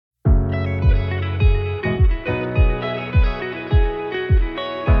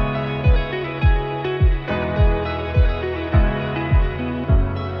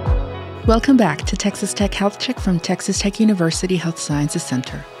Welcome back to Texas Tech Health Check from Texas Tech University Health Sciences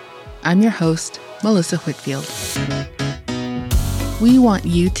Center. I'm your host, Melissa Whitfield. We want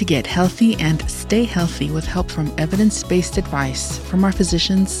you to get healthy and stay healthy with help from evidence-based advice from our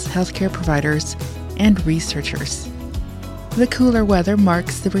physicians, healthcare providers, and researchers. The cooler weather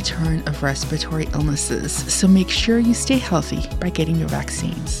marks the return of respiratory illnesses, so make sure you stay healthy by getting your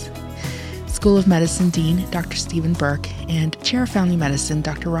vaccines. School of Medicine Dean Dr. Stephen Burke and Chair of Family Medicine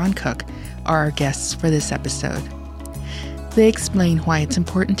Dr. Ron Cook are our guests for this episode. They explain why it's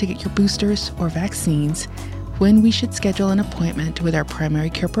important to get your boosters or vaccines, when we should schedule an appointment with our primary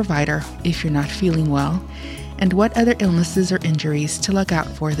care provider if you're not feeling well, and what other illnesses or injuries to look out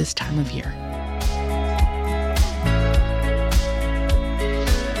for this time of year.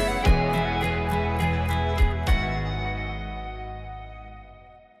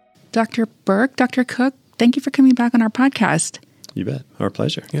 Dr. Burke, Dr. Cook, thank you for coming back on our podcast. You bet. Our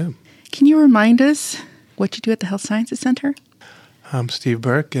pleasure. Yeah. Can you remind us what you do at the Health Sciences Center? I'm Steve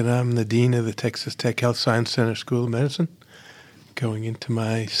Burke, and I'm the Dean of the Texas Tech Health Science Center School of Medicine, going into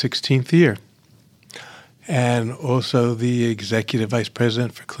my 16th year, and also the Executive Vice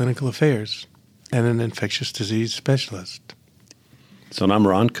President for Clinical Affairs and an infectious disease specialist. So I'm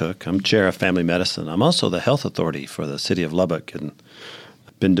Ron Cook. I'm Chair of Family Medicine. I'm also the Health Authority for the City of Lubbock, and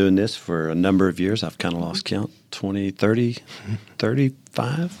I've been doing this for a number of years. I've kind of lost count, 20, 30,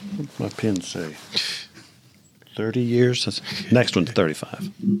 35? What do my pens say? 30 years. Next one's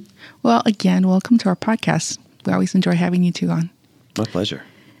 35. Well, again, welcome to our podcast. We always enjoy having you two on. My pleasure.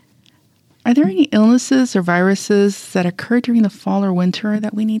 Are there any illnesses or viruses that occur during the fall or winter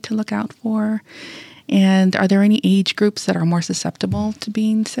that we need to look out for? And are there any age groups that are more susceptible to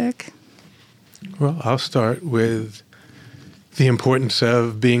being sick? Well, I'll start with the importance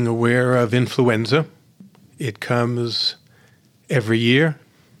of being aware of influenza. It comes every year.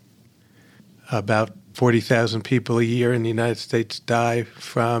 About 40,000 people a year in the United States die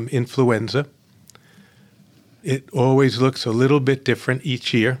from influenza. It always looks a little bit different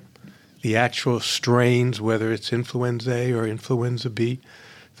each year. The actual strains, whether it's influenza A or influenza B,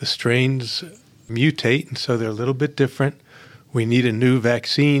 the strains mutate, and so they're a little bit different. We need a new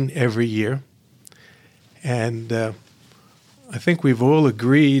vaccine every year. And I think we've all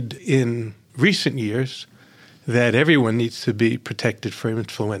agreed in recent years that everyone needs to be protected from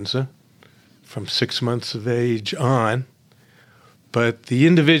influenza from 6 months of age on. But the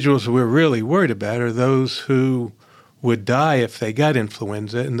individuals we're really worried about are those who would die if they got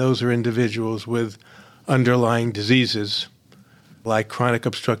influenza, and those are individuals with underlying diseases like chronic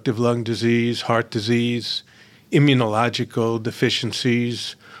obstructive lung disease, heart disease, immunological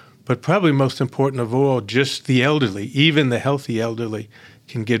deficiencies, but probably most important of all, just the elderly. Even the healthy elderly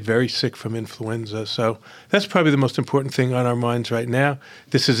can get very sick from influenza. So that's probably the most important thing on our minds right now.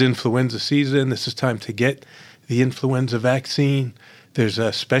 This is influenza season. This is time to get the influenza vaccine. There's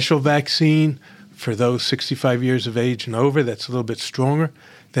a special vaccine for those 65 years of age and over that's a little bit stronger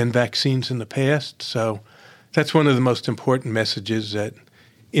than vaccines in the past. So that's one of the most important messages, that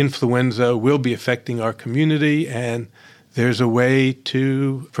influenza will be affecting our community, and there's a way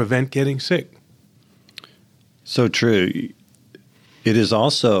to prevent getting sick. So true. It is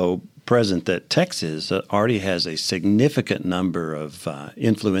also present that Texas already has a significant number of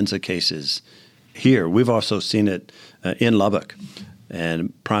influenza cases here. We've also seen it in Lubbock,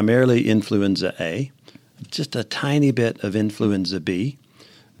 and primarily influenza A, just a tiny bit of influenza B.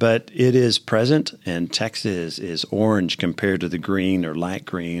 But it is present, and Texas is orange compared to the green or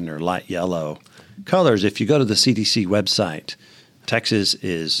light yellow colors. If you go to the CDC website, Texas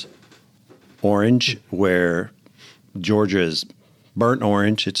is orange, where Georgia is burnt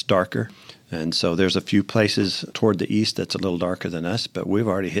orange. It's darker. And so there's a few places toward the east that's a little darker than us, but we've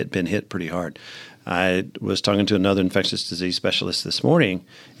already been hit pretty hard. I was talking to another infectious disease specialist this morning,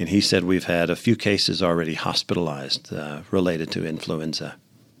 and he said we've had a few cases already hospitalized related to influenza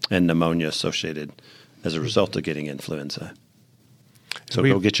and pneumonia associated as a result of getting influenza. So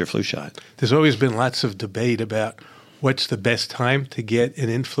go get your flu shot. There's always been lots of debate about what's the best time to get an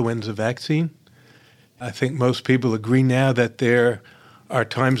influenza vaccine. I think most people agree now that there are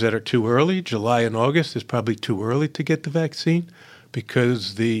times that are too early. July and August is probably too early to get the vaccine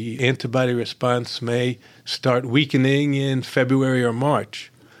because the antibody response may start weakening in February or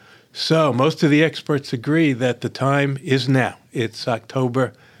March. So most of the experts agree that the time is now. It's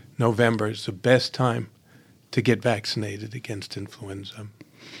October, November is the best time to get vaccinated against influenza.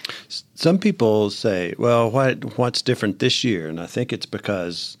 Some people say, well, what's different this year? And I think it's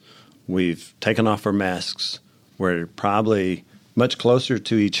because we've taken off our masks. We're probably much closer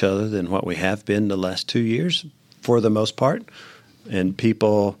to each other than what we have been the last 2 years for the most part. And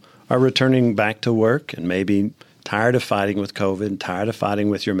people are returning back to work and maybe tired of fighting with COVID, tired of fighting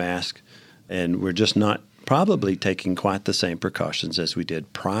with your mask, and we're just not probably taking quite the same precautions as we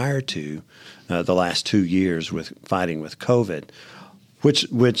did prior to the last 2 years with fighting with COVID,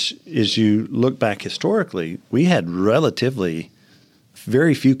 which as you look back historically, we had relatively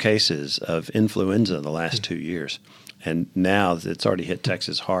very few cases of influenza in the last 2 years. And now it's already hit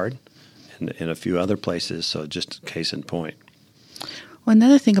Texas hard and a few other places, so just a case in point. Well,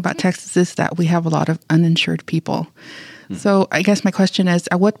 another thing about Texas is that we have a lot of uninsured people. So I guess my question is,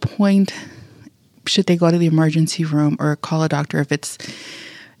 at what point should they go to the emergency room or call a doctor if it's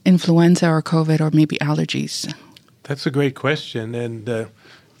influenza or COVID or maybe allergies? That's a great question, and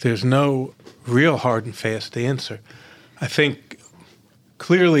there's no real hard and fast answer. I think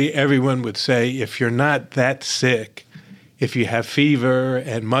clearly everyone would say if you're not that sick, if you have fever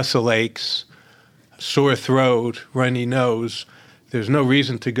and muscle aches, sore throat, runny nose, there's no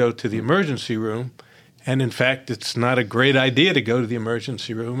reason to go to the emergency room. And in fact, it's not a great idea to go to the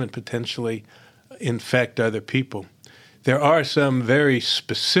emergency room and potentially infect other people. There are some very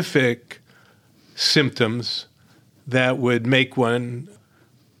specific symptoms that would make one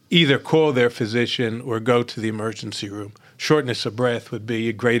either call their physician or go to the emergency room. Shortness of breath would be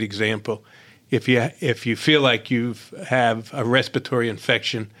a great example. If you feel like you have a respiratory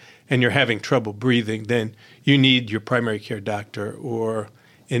infection and you're having trouble breathing, then you need your primary care doctor or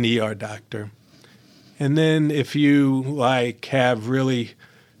an ER doctor. And then if you have really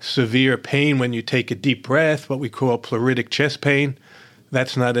severe pain when you take a deep breath, what we call pleuritic chest pain,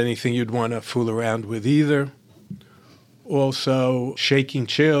 that's not anything you'd want to fool around with either. Also, shaking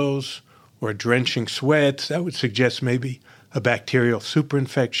chills or drenching sweats, that would suggest maybe a bacterial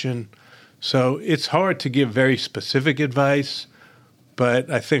superinfection. So it's hard to give very specific advice, but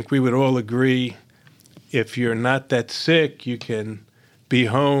I think we would all agree if you're not that sick, you can be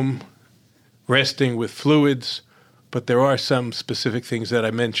home resting with fluids, but there are some specific things that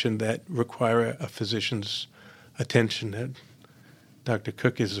I mentioned that require a physician's attention. Dr.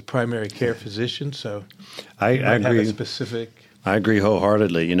 Cook is a primary care physician, so I agree. Have a specific. I agree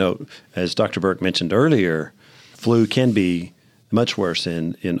wholeheartedly. You know, as Dr. Burke mentioned earlier, flu can be much worse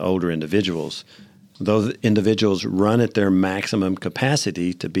in older individuals. Those individuals run at their maximum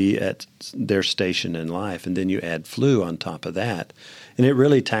capacity to be at their station in life, and then you add flu on top of that, and it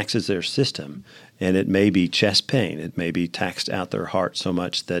really taxes their system. And it may be chest pain. It may be taxed out their heart so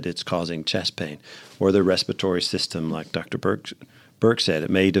much that it's causing chest pain, or their respiratory system, like Dr. Burke said. It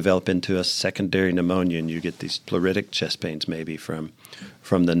may develop into a secondary pneumonia, and you get these pleuritic chest pains maybe from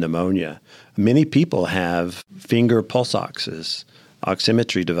the pneumonia. Many people have finger pulse oxes,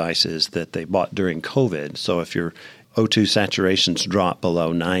 oximetry devices that they bought during COVID. So if your O2 saturations drop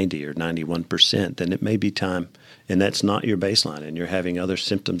below 90 or 91%, then it may be time, and that's not your baseline, and you're having other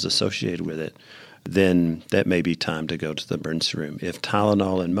symptoms associated with it, then that may be time to go to the emergency room. If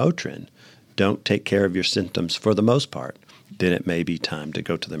Tylenol and Motrin don't take care of your symptoms for the most part, then it may be time to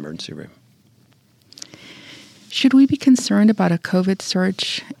go to the emergency room. Should we be concerned about a COVID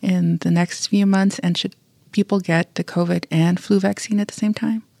surge in the next few months, and should people get the COVID and flu vaccine at the same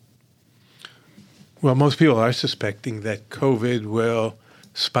time? Well, most people are suspecting that COVID will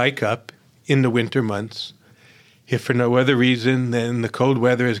spike up in the winter months. If for no other reason, then the cold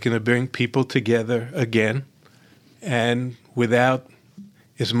weather is going to bring people together again, and without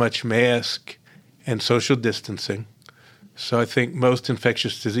as much mask and social distancing. So I think most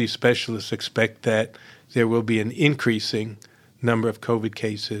infectious disease specialists expect that there will be an increasing number of COVID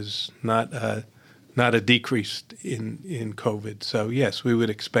cases, not a decrease in COVID. So yes, we would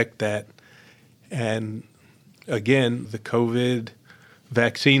expect that. And again, the COVID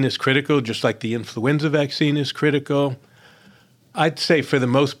vaccine is critical, just like the influenza vaccine is critical. I'd say for the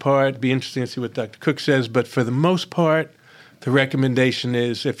most part, it'd be interesting to see what Dr. Cook says, but for the most part, the recommendation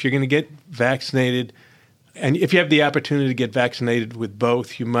is if you're going to get vaccinated, and if you have the opportunity to get vaccinated with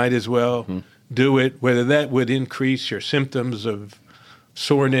both, you might as well do it. Whether that would increase your symptoms of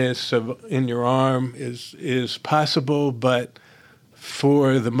soreness in your arm is possible, but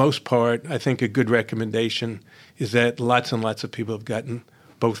for the most part, I think a good recommendation is that lots and lots of people have gotten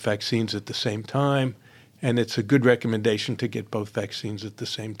both vaccines at the same time, and it's a good recommendation to get both vaccines at the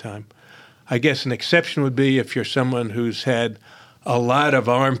same time. I guess an exception would be if you're someone who's had a lot of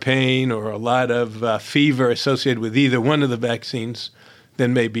arm pain or a lot of fever associated with either one of the vaccines,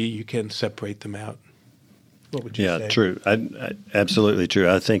 then maybe you can separate them out. What would you say? Yeah, true. Absolutely true.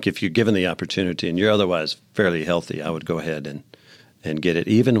 I think if you're given the opportunity and you're otherwise fairly healthy, I would go ahead and get it.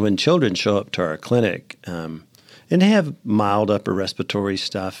 Even when children show up to our clinic, and have mild upper respiratory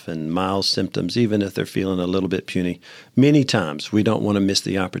stuff and mild symptoms, even if they're feeling a little bit puny. Many times we don't want to miss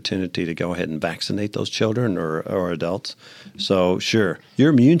the opportunity to go ahead and vaccinate those children or adults. So sure, your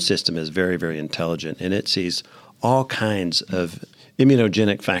immune system is very, very intelligent, and it sees all kinds of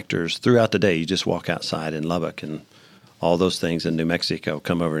immunogenic factors throughout the day. You just walk outside in Lubbock and all those things in New Mexico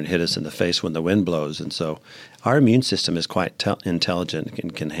come over and hit us in the face when the wind blows. And so our immune system is quite intelligent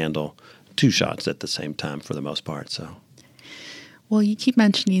and can handle 2 shots at the same time for the most part. So, well, you keep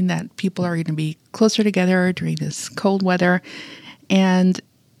mentioning that people are going to be closer together during this cold weather. And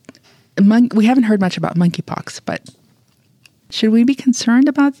we haven't heard much about monkeypox, but should we be concerned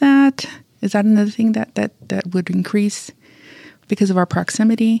about that? Is that another thing that would increase because of our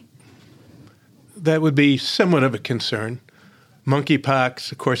proximity? That would be somewhat of a concern.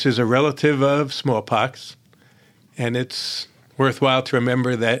 Monkeypox, of course, is a relative of smallpox, and it's worthwhile to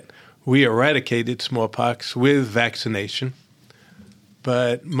remember that we eradicated smallpox with vaccination,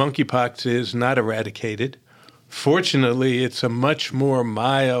 but monkeypox is not eradicated. Fortunately, it's a much more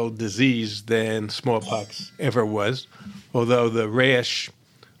mild disease than smallpox ever was, although the rash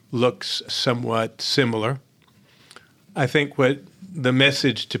looks somewhat similar. I think what the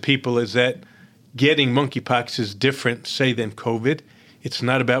message to people is that getting monkeypox is different, say, than COVID. It's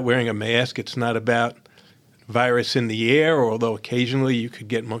not about wearing a mask. It's not about virus in the air, although occasionally you could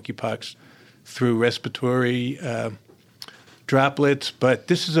get monkeypox through respiratory droplets. But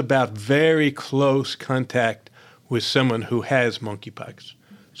this is about very close contact with someone who has monkeypox.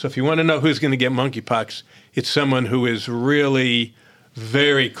 So if you want to know who's going to get monkeypox, it's someone who is really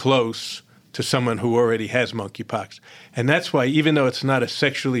very close to someone who already has monkeypox. And that's why, even though it's not a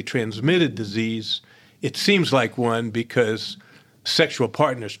sexually transmitted disease, it seems like one because sexual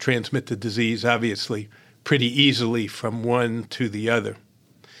partners transmit the disease, obviously, pretty easily from one to the other.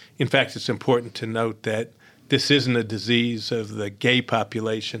 In fact, it's important to note that this isn't a disease of the gay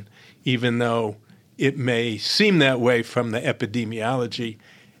population, even though it may seem that way from the epidemiology.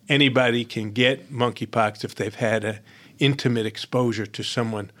 Anybody can get monkeypox if they've had an intimate exposure to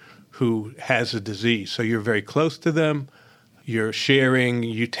someone who has a disease. So you're very close to them, you're sharing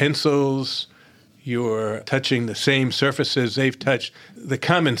utensils, you're touching the same surfaces they've touched. The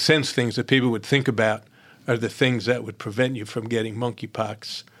common sense things that people would think about are the things that would prevent you from getting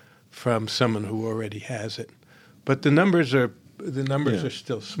monkeypox from someone who already has it. But the numbers are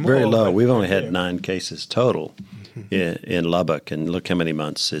still small. Very low. We've only had 9 cases total in Lubbock, and look how many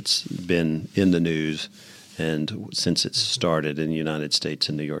months it's been in the news and since it started in the United States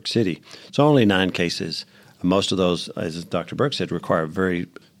and New York City. So only 9 cases. Most of those, as Dr. Burke said, require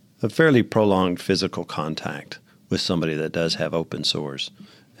a fairly prolonged physical contact with somebody that does have open sores.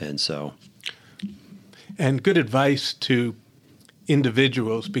 And good advice to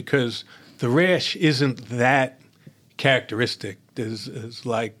individuals, because the rash isn't that characteristic. There's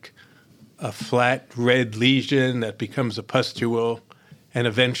like a flat red lesion that becomes a pustule and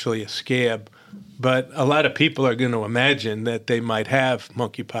eventually a scab. But a lot of people are going to imagine that they might have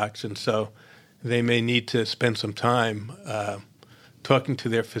monkeypox, and so they may need to spend some time talking to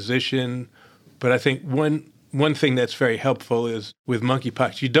their physician. But I think one thing that's very helpful is with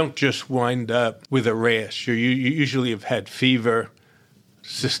monkeypox, you don't just wind up with a rash. You usually have had fever,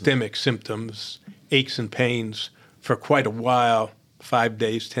 systemic symptoms, aches and pains for quite a while, 5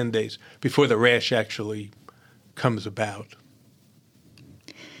 days, 10 days, before the rash actually comes about.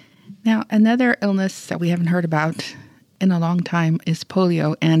 Now, another illness that we haven't heard about in a long time is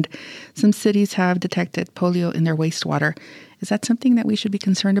polio, and some cities have detected polio in their wastewater. Is that something that we should be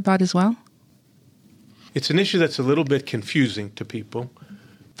concerned about as well? It's an issue that's a little bit confusing to people.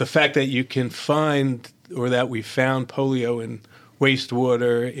 The fact that you can find, or that we found polio in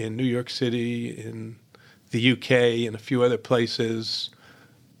wastewater in New York City, in the UK, and a few other places,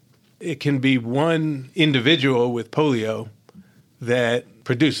 it can be one individual with polio that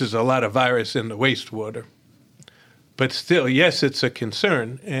produces a lot of virus in the wastewater. But still, yes, it's a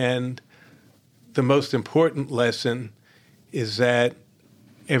concern. And the most important lesson is that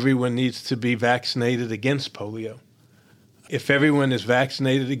everyone needs to be vaccinated against polio. If everyone is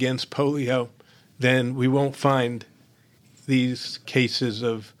vaccinated against polio, then we won't find these cases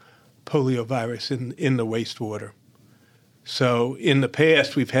of poliovirus in the wastewater. So in the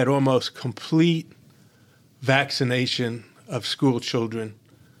past, we've had almost complete vaccination of school children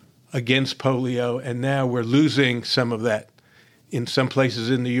against polio, and now we're losing some of that. In some places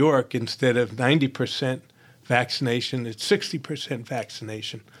in New York, instead of 90% vaccination, it's 60%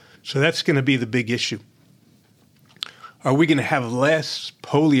 vaccination. So that's going to be the big issue. Are we going to have less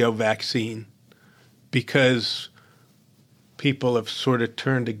polio vaccine because people have sort of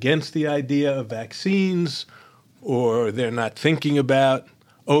turned against the idea of vaccines, or they're not thinking about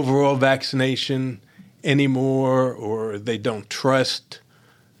overall vaccination anymore, or they don't trust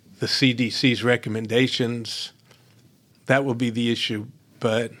the CDC's recommendations. That will be the issue.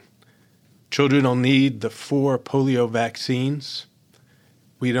 But children will need the 4 polio vaccines.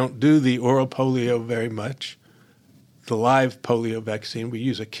 We don't do the oral polio very much. The live polio vaccine, we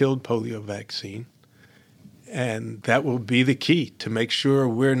use a killed polio vaccine. And that will be the key to make sure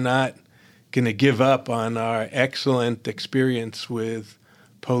we're not going to give up on our excellent experience with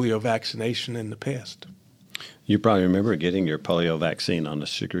polio vaccination in the past. You probably remember getting your polio vaccine on a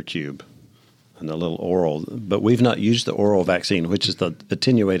sugar cube and the little oral, but we've not used the oral vaccine, which is the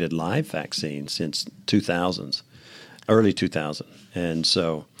attenuated live vaccine, since 2000s, early 2000. And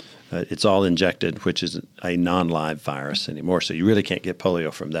so it's all injected, which is a non-live virus anymore. So you really can't get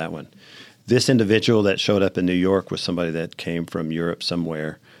polio from that one. This individual that showed up in New York was somebody that came from Europe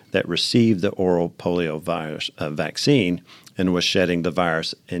somewhere that received the oral polio virus vaccine and was shedding the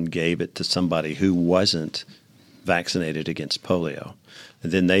virus and gave it to somebody who wasn't vaccinated against polio.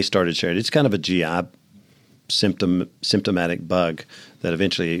 And then they started sharing. It's kind of a GI symptomatic bug that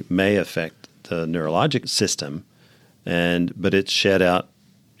eventually may affect the neurologic system, but it's shed out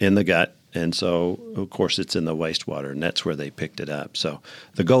in the gut. And so, of course, it's in the wastewater, and that's where they picked it up. So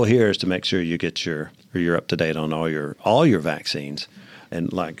the goal here is to make sure you get you're up to date on all your vaccines.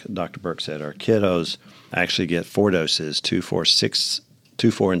 And like Dr. Burke said, our kiddos actually get 4 doses, 2, 4,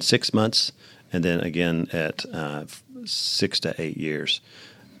 and 6 months, and then again at 6 to 8 years.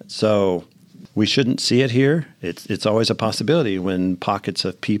 So we shouldn't see it here. It's always a possibility when pockets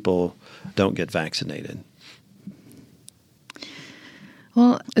of people don't get vaccinated.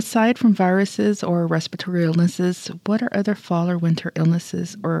 Well, aside from viruses or respiratory illnesses, what are other fall or winter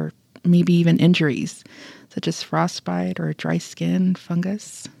illnesses or maybe even injuries, such as frostbite or dry skin,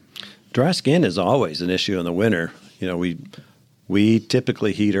 fungus? Dry skin is always an issue in the winter. You know, we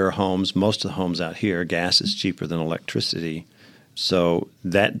typically heat our homes, most of the homes out here, gas is cheaper than electricity. So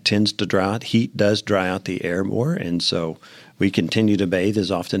that tends to dry out. Heat does dry out the air more, and so we continue to bathe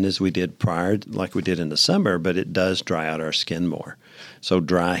as often as we did prior, like we did in the summer, but it does dry out our skin more. So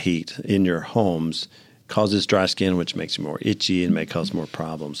dry heat in your homes causes dry skin, which makes you more itchy and may cause more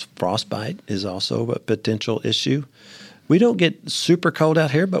problems. Frostbite is also a potential issue. We don't get super cold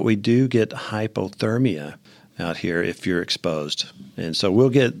out here, but we do get hypothermia out here if you're exposed. And so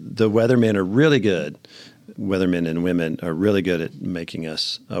the weathermen are really good. Weathermen and women are really good at making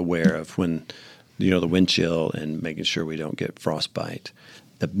us aware of when, the wind chill and making sure we don't get frostbite.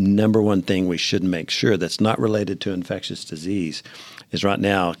 The number one thing we should make sure that's not related to infectious disease is right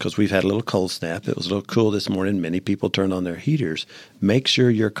now, because we've had a little cold snap, it was a little cool this morning, many people turned on their heaters, make sure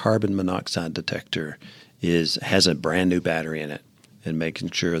your carbon monoxide detector has a brand new battery in it, and making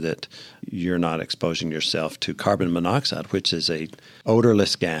sure that you're not exposing yourself to carbon monoxide, which is a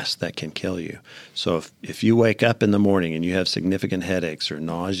odorless gas that can kill you. So if you wake up in the morning and you have significant headaches or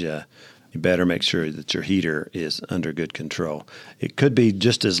nausea, you better make sure that your heater is under good control. It could be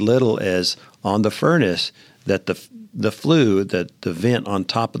just as little as on the furnace that the flue, that the vent on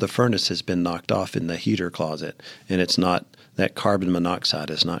top of the furnace has been knocked off in the heater closet, and it's not, that carbon monoxide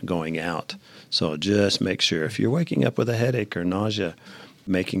is not going out. So just make sure if you're waking up with a headache or nausea,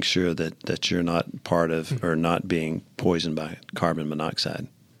 making sure that you're not part of or not being poisoned by carbon monoxide,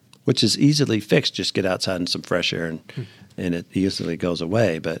 which is easily fixed. Just get outside in some fresh air and it easily goes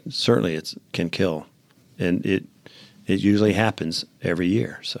away, but certainly it can kill. And it usually happens every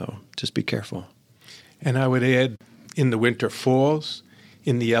year, so just be careful. And I would add, in the winter, falls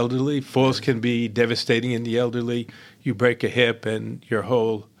in the elderly. Falls can be devastating in the elderly. You break a hip and your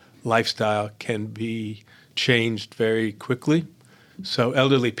whole lifestyle can be changed very quickly. So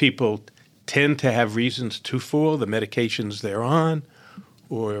elderly people tend to have reasons to fall, the medications they're on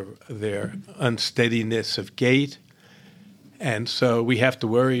or their unsteadiness of gait. And so we have to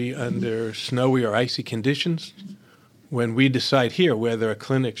worry under snowy or icy conditions when we decide here whether a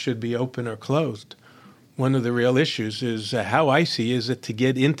clinic should be open or closed. One of the real issues is how icy is it to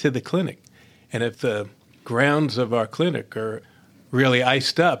get into the clinic? And if the grounds of our clinic are really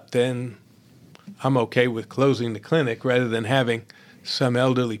iced up, then I'm okay with closing the clinic rather than having some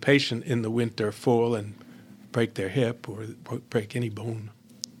elderly patient in the winter fall and break their hip or break any bone.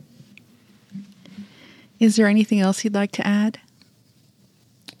 Is there anything else you'd like to add?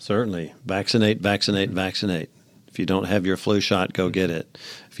 Certainly. Vaccinate, vaccinate, vaccinate. If you don't have your flu shot, go get it.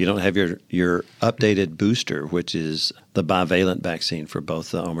 If you don't have your updated booster, which is the bivalent vaccine for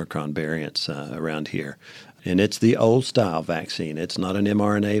both the Omicron variants around here, And it's the old style vaccine. It's not an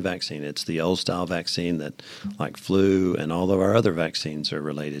mRNA vaccine. It's the old style vaccine that, like flu and all of our other vaccines, are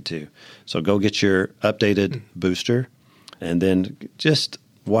related to. So go get your updated booster, and then just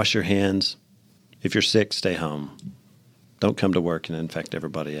wash your hands. If you're sick, stay home. Don't come to work and infect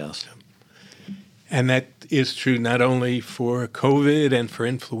everybody else. And that is true not only for COVID and for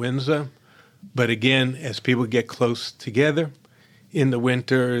influenza, but again, as people get close together in the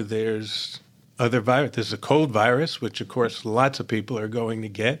winter, there's other virus. There's a cold virus, which of course lots of people are going to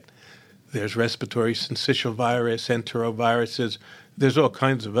get. There's respiratory syncytial virus, enteroviruses. There's all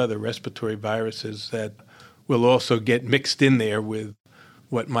kinds of other respiratory viruses that will also get mixed in there with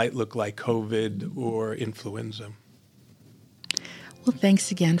what might look like COVID or influenza. Well, thanks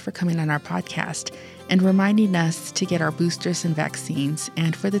again for coming on our podcast and reminding us to get our boosters and vaccines,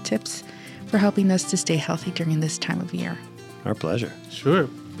 and for the tips for helping us to stay healthy during this time of year. Our pleasure. Sure.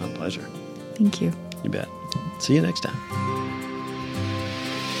 My pleasure. Thank you. You bet. See you next time.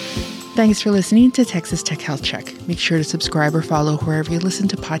 Thanks for listening to Texas Tech Health Check. Make sure to subscribe or follow wherever you listen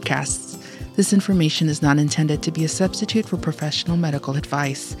to podcasts. This information is not intended to be a substitute for professional medical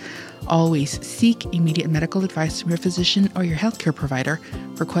advice. Always seek immediate medical advice from your physician or your healthcare provider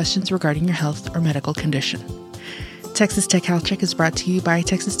for questions regarding your health or medical condition. Texas Tech Health Check is brought to you by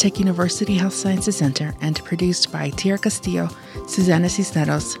Texas Tech University Health Sciences Center and produced by Tierra Castillo, Susana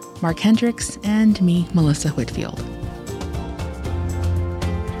Cisneros, Mark Hendricks, and me, Melissa Whitfield.